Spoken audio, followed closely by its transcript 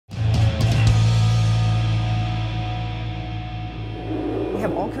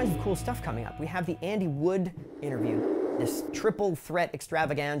kinds of cool stuff coming up. We have the Andy Wood interview, this triple threat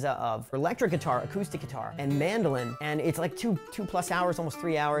extravaganza of electric guitar, acoustic guitar, and mandolin. And it's like two plus hours, almost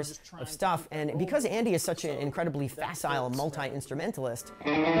 3 hours of stuff. And because Andy is such an incredibly facile multi-instrumentalist,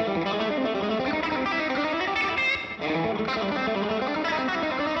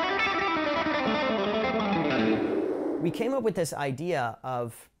 we came up with this idea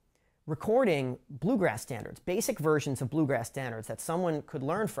of recording bluegrass standards, basic versions of bluegrass standards that someone could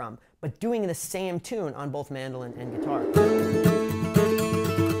learn from, but doing the same tune on both mandolin and guitar.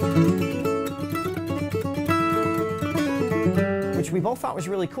 Which we both thought was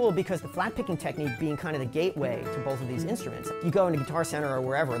really cool because the flat picking technique being kind of the gateway to both of these instruments. You go into Guitar Center or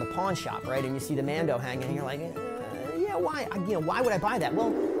wherever, the pawn shop, right, and you see the mando hanging, and you're like, yeah, why? Why would I buy that?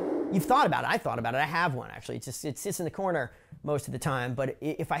 Well, you've thought about it. I thought about it. I have one, actually. It sits in the corner most of the time. But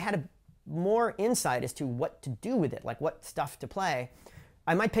if I had more insight as to what to do with it, like what stuff to play,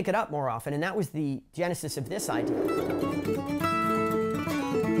 I might pick it up more often. And that was the genesis of this idea.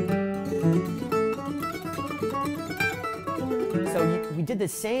 So we did the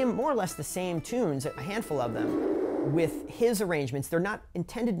same, more or less the same tunes, a handful of them, with his arrangements. They're not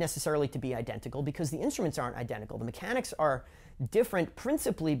intended necessarily to be identical because the instruments aren't identical. The mechanics are different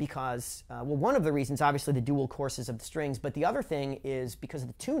principally because, well, one of the reasons, obviously, the dual courses of the strings, but the other thing is because of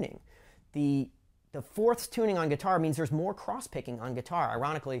the tuning. The fourths tuning on guitar means there's more cross-picking on guitar,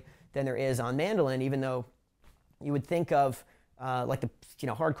 ironically, than there is on mandolin, even though you would think of like the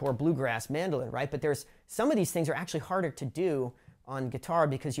hardcore bluegrass mandolin, right? But there's some of these things are actually harder to do on guitar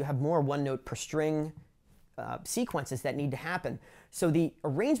because you have more one note per string sequences that need to happen. So the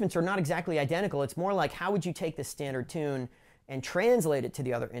arrangements are not exactly identical. It's more like, how would you take this standard tune and translate it to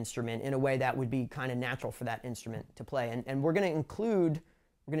the other instrument in a way that would be kind of natural for that instrument to play. And we're going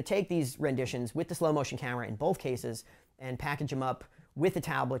to take these renditions with the slow motion camera in both cases and package them up with the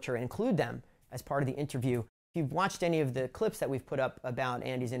tablature and include them as part of the interview. If you've watched any of the clips that we've put up about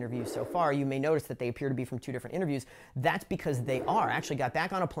Andy's interviews so far, you may notice that they appear to be from two different interviews. That's because they are. Actually got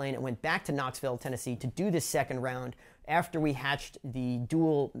back on a plane and went back to Knoxville, Tennessee to do this second round after we hatched the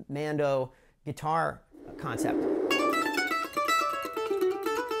dual mando guitar concept.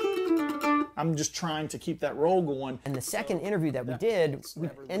 I'm just trying to keep that roll going. And the second interview that we did, we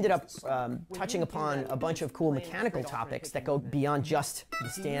ended up touching upon a bunch of cool mechanical topics that go beyond just the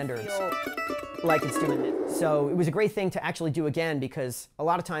standards, like it's doing. So it was a great thing to actually do again, because a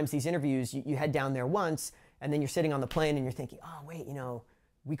lot of times these interviews, you head down there once, and then you're sitting on the plane and you're thinking, oh wait,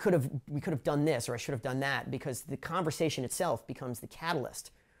 we could have done this, or I should have done that, because the conversation itself becomes the catalyst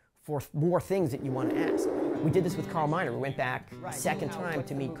for more things that you want to ask. We did this with Carl Miner. We went back a second time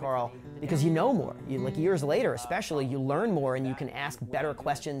to meet Carl because you know more. Like years later especially, you learn more and you can ask better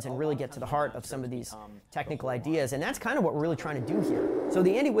questions and really get to the heart of some of these technical ideas. And that's kind of what we're really trying to do here. So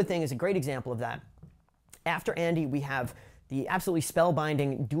the Andy Wood thing is a great example of that. After Andy, we have the absolutely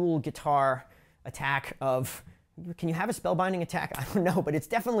spellbinding dual guitar attack of, can you have a spellbinding attack? I don't know, but it's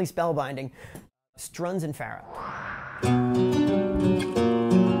definitely spellbinding. Strunz and Farah.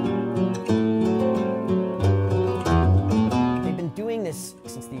 Doing this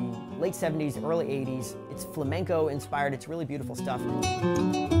since the late 70s, early 80s. It's flamenco inspired. It's really beautiful stuff.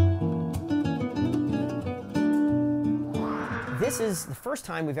 This is the first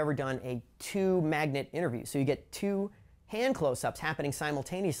time we've ever done a two-magnet interview. So you get two hand close-ups happening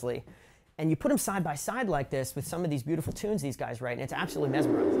simultaneously, and you put them side by side like this with some of these beautiful tunes these guys write, and it's absolutely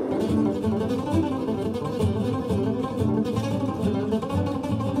mesmerizing.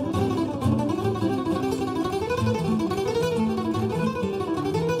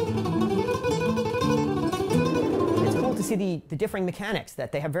 See the differing mechanics,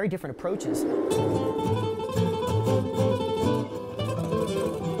 that they have very different approaches.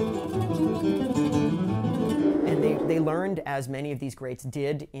 And they learned, as many of these greats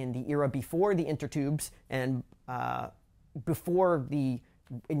did in the era before the intertubes and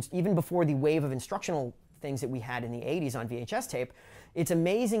even before the wave of instructional things that we had in the 80s on VHS tape. It's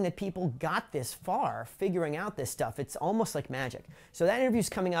amazing that people got this far figuring out this stuff. It's almost like magic. So that interview's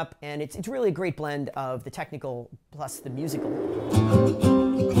coming up, and it's really a great blend of the technical plus the musical.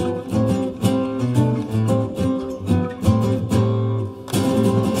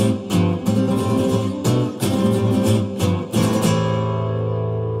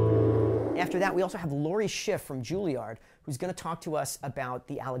 After that, we also have Laurie Schiff from Juilliard, who's going to talk to us about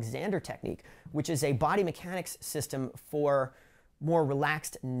the Alexander technique, which is a body mechanics system for more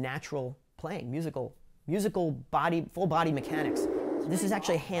relaxed, natural playing, musical body, full body mechanics. This is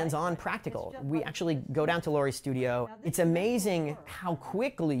actually hands-on practical. We actually go down to Laurie's studio. It's amazing how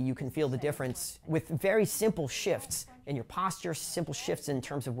quickly you can feel the difference with very simple shifts in your posture, simple shifts in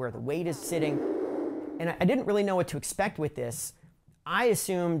terms of where the weight is sitting. And I didn't really know what to expect with this. I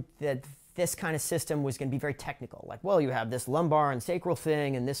assumed that this kind of system was going to be very technical. Like, well, you have this lumbar and sacral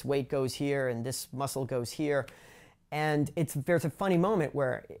thing, and this weight goes here, and this muscle goes here. And there's a funny moment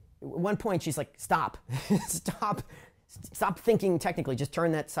where at one point she's like, stop, stop thinking technically, just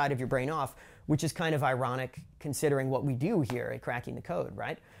turn that side of your brain off, which is kind of ironic considering what we do here at Cracking the Code,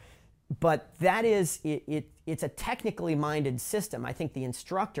 right? But that is, it's a technically minded system. I think the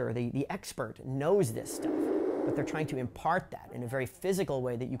instructor, the expert, knows this stuff, but they're trying to impart that in a very physical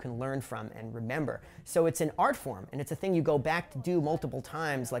way that you can learn from and remember. So it's an art form, and it's a thing you go back to do multiple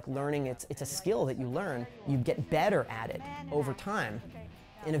times, like learning. It's a skill that you learn. You get better at it over time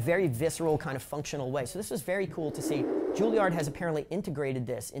in a very visceral kind of functional way. So this was very cool to see. Juilliard has apparently integrated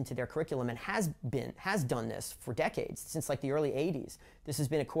this into their curriculum and has done this for decades, since like the early 80s. This has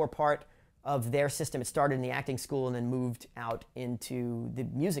been a core part of their system. It started in the acting school and then moved out into the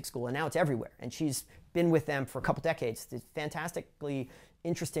music school, and now it's everywhere. And she's been with them for a couple decades. It's fantastically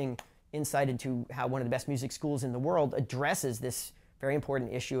interesting insight into how one of the best music schools in the world addresses this very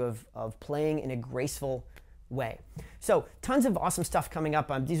important issue of playing in a graceful way. So tons of awesome stuff coming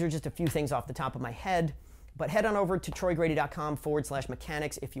up. These are just a few things off the top of my head, but head on over to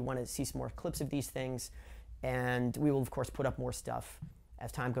troygrady.com/mechanics if you want to see some more clips of these things. And we will, of course, put up more stuff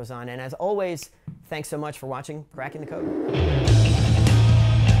as time goes on. And as always, thanks so much for watching Cracking the Code.